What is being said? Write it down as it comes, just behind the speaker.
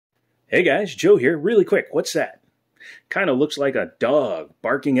Hey guys, Joe here. Really quick, what's that? Kind of looks like a dog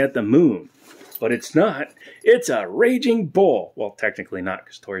barking at the moon. But it's not. It's a raging bull. Well, technically not,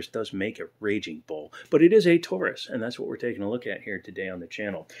 because Taurus does make a raging bull. But it is a Taurus, and that's what we're taking a look at here today on the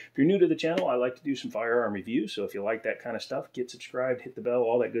channel. If you're new to the channel, I like to do some firearm reviews. So if you like that kind of stuff, get subscribed, hit the bell,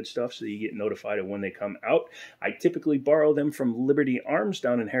 all that good stuff so you get notified of when they come out. I typically borrow them from Liberty Arms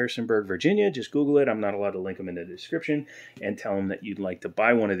down in Harrisonburg, Virginia. Just Google it. I'm not allowed to link them in the description. And tell them that you'd like to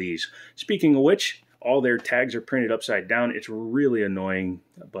buy one of these. Speaking of which, all their tags are printed upside down. It's really annoying,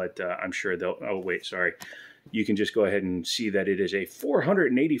 but I'm sure they'll... Oh, wait, sorry. You can just go ahead and see that it is a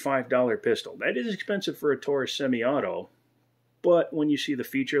 $485 pistol. That is expensive for a Taurus semi-auto, but when you see the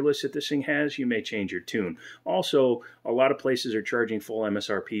feature list that this thing has, you may change your tune. Also, a lot of places are charging full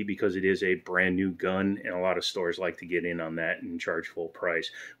MSRP because it is a brand new gun, and a lot of stores like to get in on that and charge full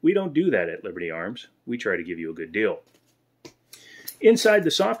price. We don't do that at Liberty Arms. We try to give you a good deal. Inside the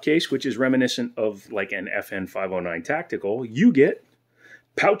soft case, which is reminiscent of like an FN 509 Tactical, you get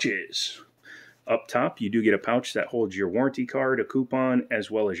pouches. Up top, you do get a pouch that holds your warranty card, a coupon, as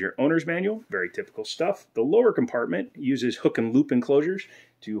well as your owner's manual. Very typical stuff. The lower compartment uses hook and loop enclosures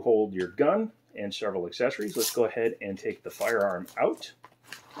to hold your gun and several accessories. Let's go ahead and take the firearm out.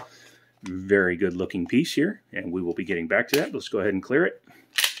 Very good looking piece here, and we will be getting back to that. Let's go ahead and clear it.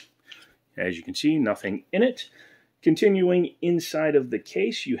 As you can see, nothing in it. Continuing inside of the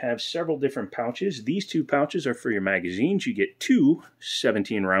case, you have several different pouches. These two pouches are for your magazines. You get two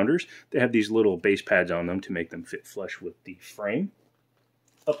 17 rounders. They have these little base pads on them to make them fit flush with the frame.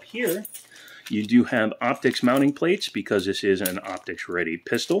 Up here, you do have optics mounting plates because this is an optics ready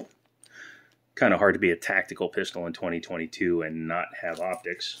pistol. Kind of hard to be a tactical pistol in 2022 and not have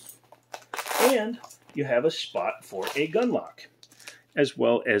optics. And you have a spot for a gun lock, as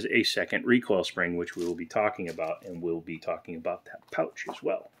well as a second recoil spring, which we will be talking about, and we'll be talking about that pouch as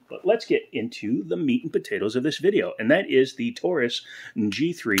well. But let's get into the meat and potatoes of this video, and that is the Taurus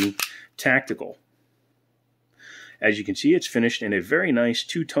G3 Tactical. As you can see, it's finished in a very nice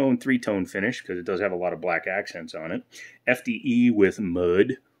two-tone, three-tone finish, because it does have a lot of black accents on it. FDE with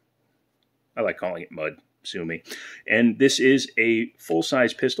mud. I like calling it mud. Sue me. And this is a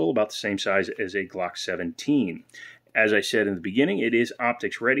full-size pistol, about the same size as a Glock 17. As I said in the beginning, it is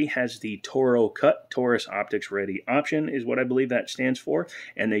optics ready, has the Toro cut, Taurus optics ready option is what I believe that stands for,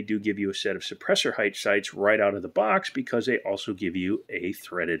 and they do give you a set of suppressor height sights right out of the box because they also give you a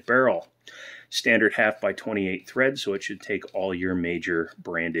threaded barrel. Standard 1/2 by 28 threads, so it should take all your major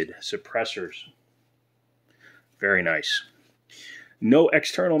branded suppressors. Very nice. No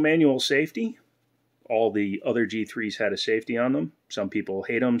external manual safety. All the other G3s had a safety on them. Some people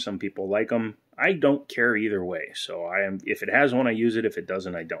hate them, some people like them. I don't care either way. So if it has one, I use it. If it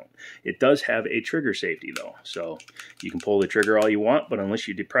doesn't, I don't. It does have a trigger safety though. So you can pull the trigger all you want, but unless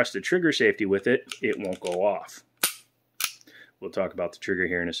you depress the trigger safety with it, it won't go off. We'll talk about the trigger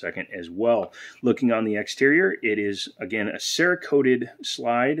here in a second as well. Looking on the exterior, it is, again, a Cerakoted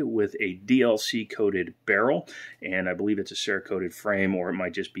slide with a DLC-coated barrel, and I believe it's a Cerakoted frame, or it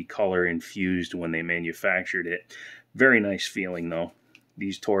might just be color infused when they manufactured it. Very nice feeling, though.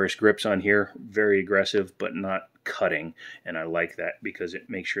 These Taurus grips on here, very aggressive, but not cutting, and I like that because it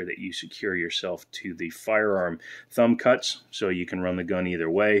makes sure that you secure yourself to the firearm. Thumb cuts, so you can run the gun either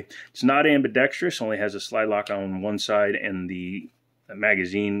way. It's not ambidextrous, only has a slide lock on one side, and the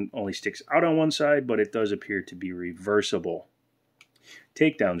magazine only sticks out on one side, but it does appear to be reversible.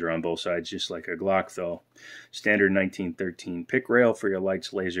 Takedowns are on both sides, just like a Glock, though. Standard 1913 pick rail for your lights,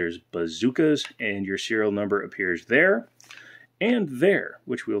 lasers, bazookas, and your serial number appears there and there,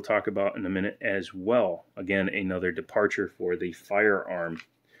 which we'll talk about in a minute as well. Again, another departure for the firearm.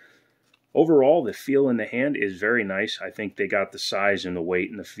 Overall, the feel in the hand is very nice. I think they got the size and the weight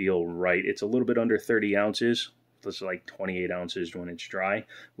and the feel right. It's a little bit under 30 ounces. It's like 28 ounces when it's dry,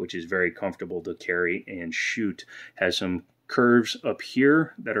 which is very comfortable to carry and shoot. Has some curves up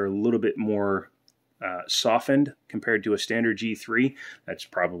here that are a little bit more softened compared to a standard G3. That's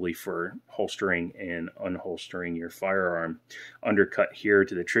probably for holstering and unholstering your firearm. Undercut here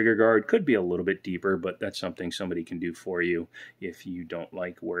to the trigger guard could be a little bit deeper, but that's something somebody can do for you if you don't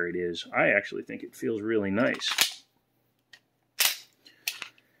like where it is. I actually think it feels really nice.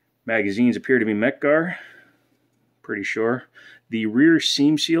 Magazines appear to be Mekgar, pretty sure. The rear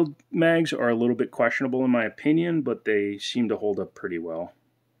seam sealed mags are a little bit questionable in my opinion, but they seem to hold up pretty well.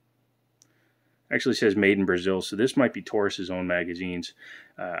 Actually says made in Brazil, so this might be Taurus's own magazines.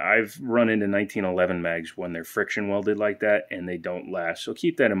 I've run into 1911 mags when they're friction welded like that, and they don't last. So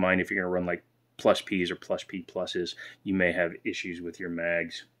keep that in mind if you're going to run like plus Ps or plus P pluses. You may have issues with your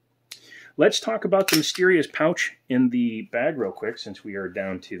mags. Let's talk about the mysterious pouch in the bag real quick, since we are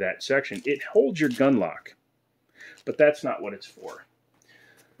down to that section. It holds your gun lock, but that's not what it's for.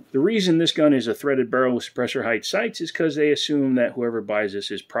 The reason this gun is a threaded barrel with suppressor height sights is because they assume that whoever buys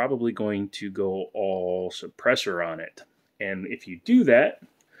this is probably going to go all suppressor on it. And if you do that,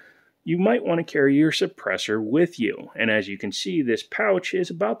 you might want to carry your suppressor with you. And as you can see, this pouch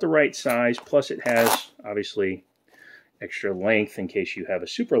is about the right size, plus it has, obviously, extra length in case you have a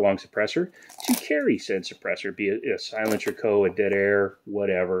super long suppressor to carry said suppressor, be it a silencer co, a dead air,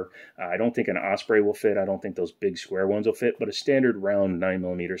 whatever. I don't think an Osprey will fit. I don't think those big square ones will fit, but a standard round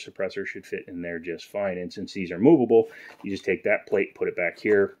 9mm suppressor should fit in there just fine. And since these are movable, you just take that plate, put it back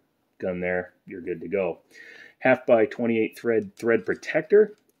here, gun there, you're good to go. 1/2 x 28 thread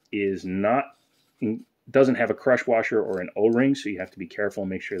protector is doesn't have a crush washer or an O-ring, so you have to be careful and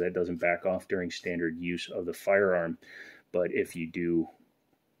make sure that doesn't back off during standard use of the firearm. But if you do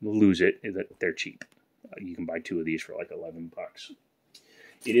lose it, they're cheap. You can buy 2 of these for like 11 bucks.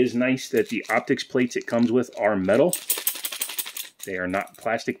 It is nice that the optics plates it comes with are metal. They are not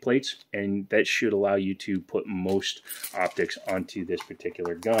plastic plates, and that should allow you to put most optics onto this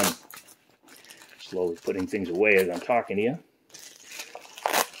particular gun. Slowly putting things away as I'm talking to you.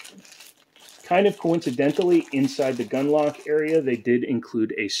 Kind of coincidentally, inside the gun lock area, they did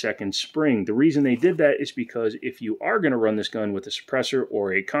include a second spring. The reason they did that is because if you are going to run this gun with a suppressor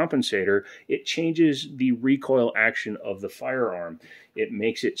or a compensator, it changes the recoil action of the firearm. It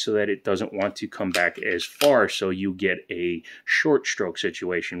makes it so that it doesn't want to come back as far, so you get a short stroke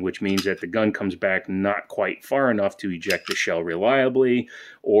situation, which means that the gun comes back not quite far enough to eject the shell reliably,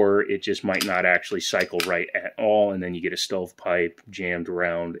 or it just might not actually cycle right at all, and then you get a stovepipe, jammed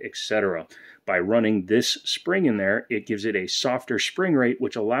round, etc. By running this spring in there, it gives it a softer spring rate,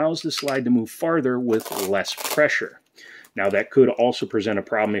 which allows the slide to move farther with less pressure. Now, that could also present a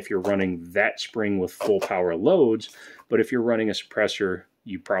problem if you're running that spring with full power loads, but if you're running a suppressor,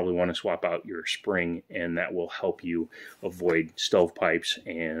 you probably want to swap out your spring, and that will help you avoid stovepipes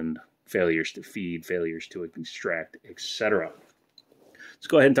and failures to feed, failures to extract, etc. Let's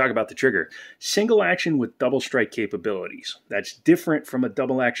go ahead and talk about the trigger. Single action with double strike capabilities. That's different from a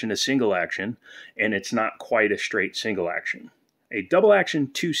double action to single action, and it's not quite a straight single action. A double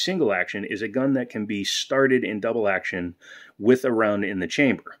action to single action is a gun that can be started in double action with a round in the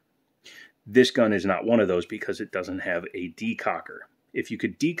chamber. This gun is not one of those because it doesn't have a decocker. If you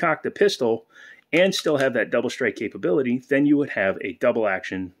could decock the pistol and still have that double strike capability, then you would have a double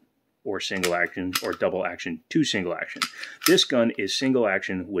action or single action or double action to single action. This gun is single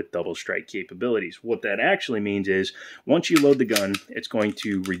action with double strike capabilities. What that actually means is once you load the gun, it's going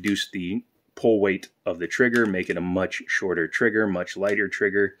to reduce the pull weight of the trigger, make it a much shorter trigger, much lighter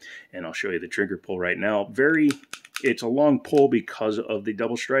trigger, and I'll show you the trigger pull right now. It's a long pull because of the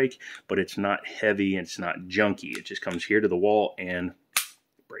double strike, but it's not heavy and it's not junky. It just comes here to the wall and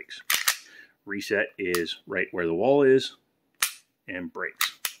breaks. Reset is right where the wall is and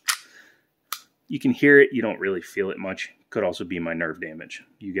breaks. You can hear it, you don't really feel it much. Could also be my nerve damage.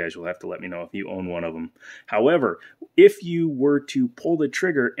 You guys will have to let me know if you own one of them. However, if you were to pull the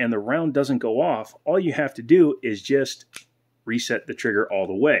trigger and the round doesn't go off, all you have to do is just reset the trigger all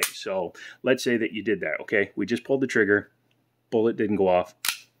the way. So let's say that you did that, okay? We just pulled the trigger, bullet didn't go off,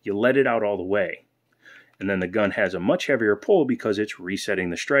 you let it out all the way. And then the gun has a much heavier pull because it's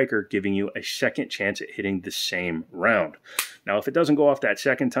resetting the striker, giving you a second chance at hitting the same round. Now, if it doesn't go off that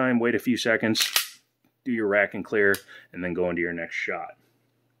second time, wait a few seconds, do your rack and clear, and then go into your next shot.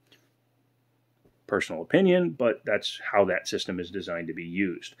 Personal opinion, but that's how that system is designed to be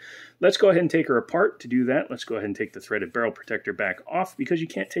used. Let's go ahead and take her apart. To do that, let's go ahead and take the threaded barrel protector back off because you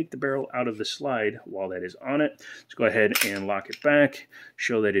can't take the barrel out of the slide while that is on it. Let's go ahead and lock it back,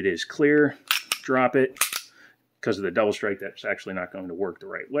 show that it is clear, drop it. Because of the double strike, that's actually not going to work the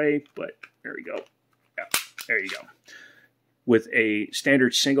right way, but there we go. Yeah, there you go. With a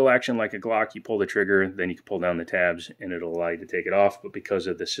standard single action like a Glock, you pull the trigger, then you can pull down the tabs, and it'll allow you to take it off. But because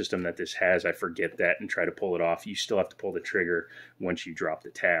of the system that this has, I forget that and try to pull it off. You still have to pull the trigger once you drop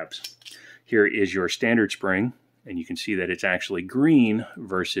the tabs. Here is your standard spring, and you can see that it's actually green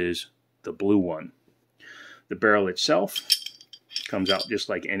versus the blue one. The barrel itself comes out just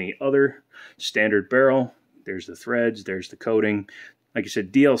like any other standard barrel. There's the threads, there's the coating. Like I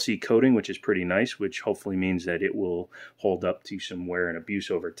said, DLC coating, which is pretty nice, which hopefully means that it will hold up to some wear and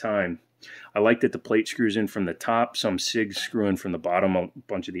abuse over time. I like that the plate screws in from the top. Some SIGs screw in from the bottom. A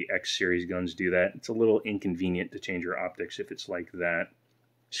bunch of the X series guns do that. It's a little inconvenient to change your optics if it's like that.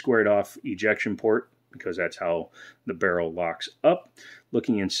 Squared off ejection port because that's how the barrel locks up.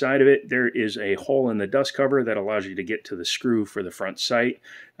 Looking inside of it, there is a hole in the dust cover that allows you to get to the screw for the front sight.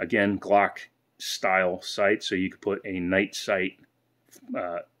 Again, Glock style sight, so you could put a night sight,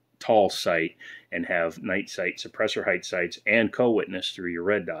 tall sight, and have night sight, suppressor height sights, and co-witness through your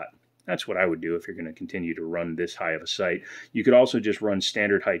red dot. That's what I would do if you're going to continue to run this high of a sight. You could also just run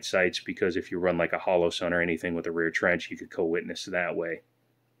standard height sights, because if you run like a hollow sun or anything with a rear trench, you could co-witness that way.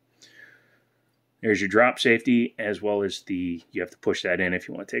 There's your drop safety, as well as you have to push that in if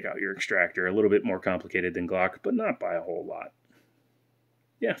you want to take out your extractor. A little bit more complicated than Glock, but not by a whole lot.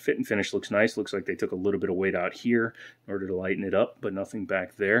 Yeah, fit and finish looks nice. Looks like they took a little bit of weight out here in order to lighten it up, but nothing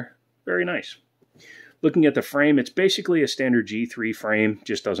back there. Very nice. Looking at the frame, it's basically a standard G3 frame,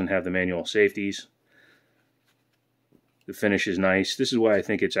 just doesn't have the manual safeties. The finish is nice. This is why I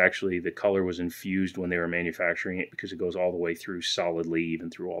think it's actually, the color was infused when they were manufacturing it, because it goes all the way through solidly,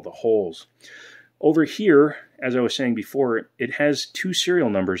 even through all the holes. Over here, as I was saying before, it has 2 serial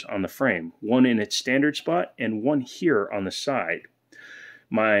numbers on the frame, one in its standard spot and one here on the side.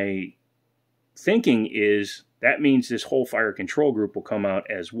 My thinking is that means this whole fire control group will come out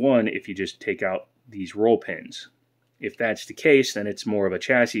as one if you just take out these roll pins. If that's the case, then it's more of a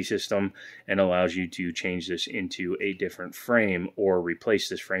chassis system and allows you to change this into a different frame or replace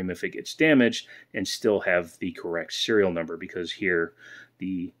this frame if it gets damaged and still have the correct serial number, because here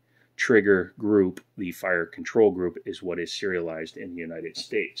the trigger group, the fire control group, is what is serialized in the United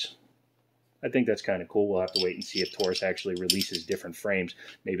States. I think that's kind of cool. We'll have to wait and see if Taurus actually releases different frames.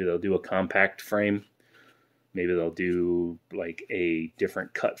 Maybe they'll do a compact frame. Maybe they'll do like a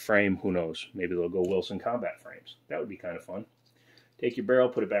different cut frame. Who knows? Maybe they'll go Wilson combat frames. That would be kind of fun. Take your barrel,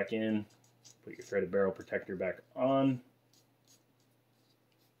 put it back in, put your threaded barrel protector back on.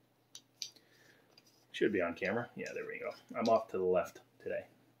 Should be on camera. Yeah, there we go. I'm off to the left today.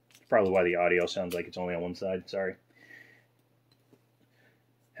 Probably why the audio sounds like it's only on one side. Sorry.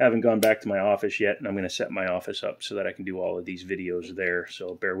 Haven't gone back to my office yet, and I'm going to set my office up so that I can do all of these videos there.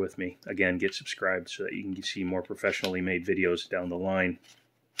 So bear with me. Again, get subscribed so that you can see more professionally made videos down the line.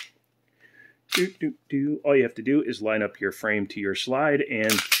 All you have to do is line up your frame to your slide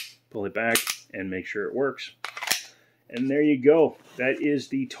and pull it back and make sure it works. And there you go. That is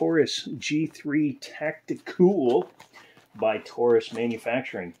the Taurus G3 Tactical by Taurus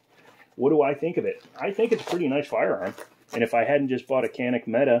Manufacturing. What do I think of it? I think it's a pretty nice firearm. And if I hadn't just bought a Canik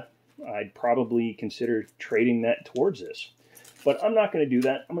Meta, I'd probably consider trading that towards this. But I'm not going to do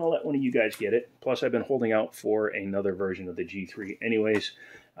that. I'm going to let one of you guys get it. Plus, I've been holding out for another version of the G3 anyways.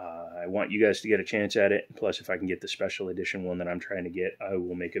 I want you guys to get a chance at it. Plus, if I can get the special edition one that I'm trying to get, I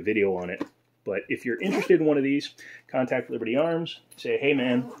will make a video on it. But if you're interested in one of these, contact Liberty Arms. Say, hey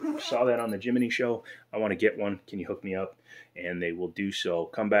man, saw that on the Jiminy show. I want to get one. Can you hook me up? And they will do so.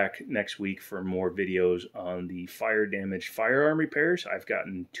 Come back next week for more videos on the fire damaged firearm repairs. I've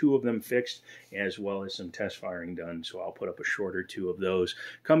gotten 2 of them fixed, as well as some test firing done. So I'll put up a short or 2 of those.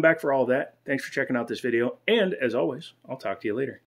 Come back for all of that. Thanks for checking out this video. And as always, I'll talk to you later.